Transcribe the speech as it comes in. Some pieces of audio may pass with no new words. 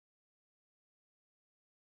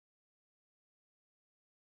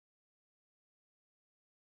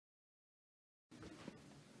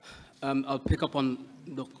I'll pick up on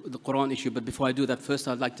the Quran issue, but before I do that, first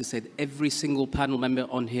I'd like to say that every single panel member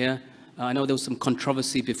on here, I know there was some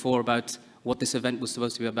controversy before about what this event was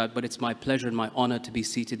supposed to be about, but it's my pleasure and my honor to be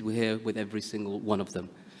seated here with every single one of them.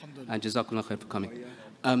 And Jazakallah khair for coming.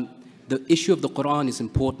 The issue of the Quran is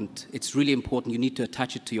important. It's really important. You need to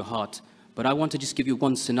attach it to your heart. But I want to just give you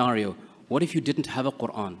one scenario. What if you didn't have a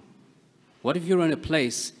Quran? What if you're in a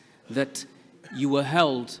place that you were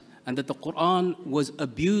held and that the Quran was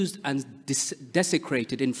abused and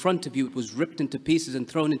desecrated in front of you? It was ripped into pieces and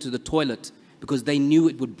thrown into the toilet because they knew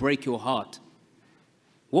it would break your heart.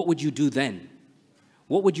 What would you do then?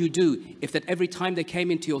 What would you do if that every time they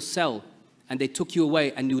came into your cell and they took you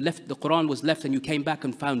away and you left, the Quran was left and you came back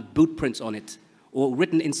and found boot prints on it, or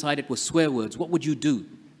written inside it were swear words? What would you do?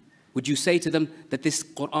 Would you say to them that this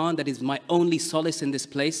Quran that is my only solace in this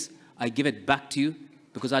place, I give it back to you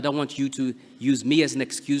because I don't want you to use me as an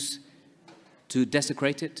excuse to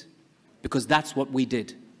desecrate it? Because that's what we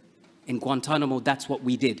did. In Guantanamo, that's what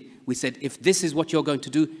we did. We said, if this is what you're going to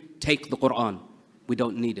do, take the Quran. We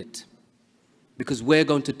don't need it. Because we're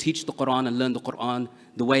going to teach the Quran and learn the Quran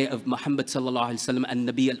the way of Muhammad sallallahu alaihi wasallam and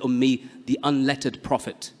Nabi al-Ummi, the unlettered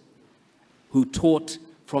prophet, who taught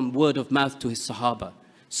from word of mouth to his Sahaba.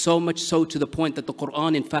 So much so to the point that the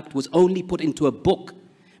Quran, in fact, was only put into a book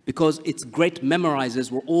because its great memorizers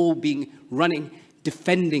were all running,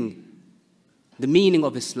 defending the meaning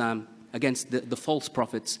of Islam against the false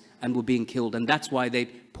prophets and were being killed. And that's why they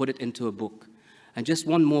put it into a book. And just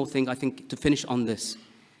one more thing, I think, to finish on this,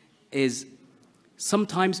 is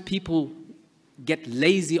sometimes people get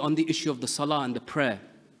lazy on the issue of the salah and the prayer.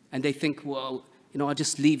 And they think, well, you know, I'll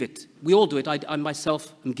just leave it. We all do it. I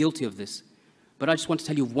myself am guilty of this. But I just want to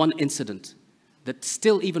tell you one incident that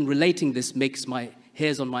still, even relating this, makes my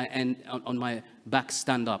hairs on my back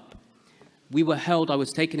stand up. We were held, I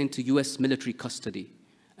was taken into US military custody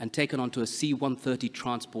and taken onto a C-130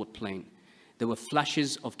 transport plane. There were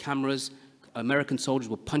flashes of cameras. American soldiers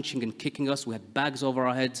were punching and kicking us. We had bags over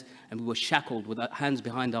our heads and we were shackled with our hands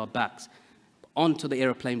behind our backs. Onto the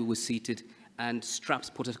airplane we were seated and straps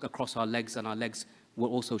put across our legs, and our legs were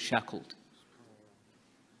also shackled.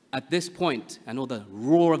 At this point, and all the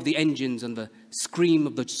roar of the engines and the scream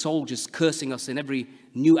of the soldiers cursing us in every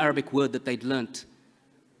new Arabic word that they'd learnt,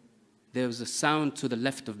 there was a sound to the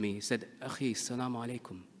left of me. He said, Akhi, salam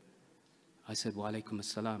alaikum. I said, walaikum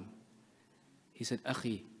assalam. He said,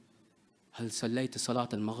 Akhi, هل صليت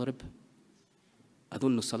صلاة المغرب؟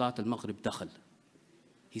 أظن صلاة المغرب دخل.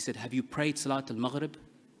 He said, have you prayed Salat al-Maghrib?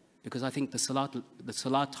 Because I think the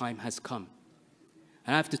Salat time has come.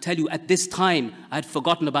 And I have to tell you, at this time, I had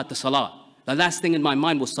forgotten about the Salah. The last thing in my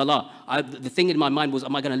mind was Salah. The thing in my mind was,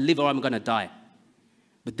 am I going to live or am I going to die?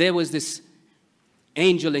 But there was this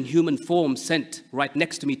angel in human form sent right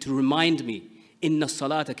next to me to remind me, Inna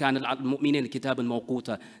salata kana al-mu'minina kitaban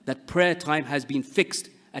mawquta, that prayer time has been fixed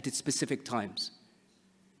at its specific times.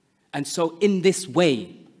 And so in this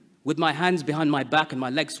way, with my hands behind my back and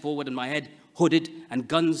my legs forward and my head hooded and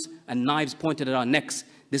guns and knives pointed at our necks,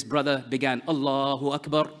 this brother began, Allahu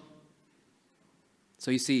Akbar.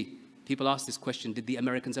 So you see, people ask this question, did the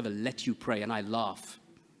Americans ever let you pray? And I laugh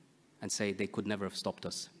and say they could never have stopped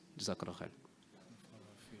us. Jazakallah khair.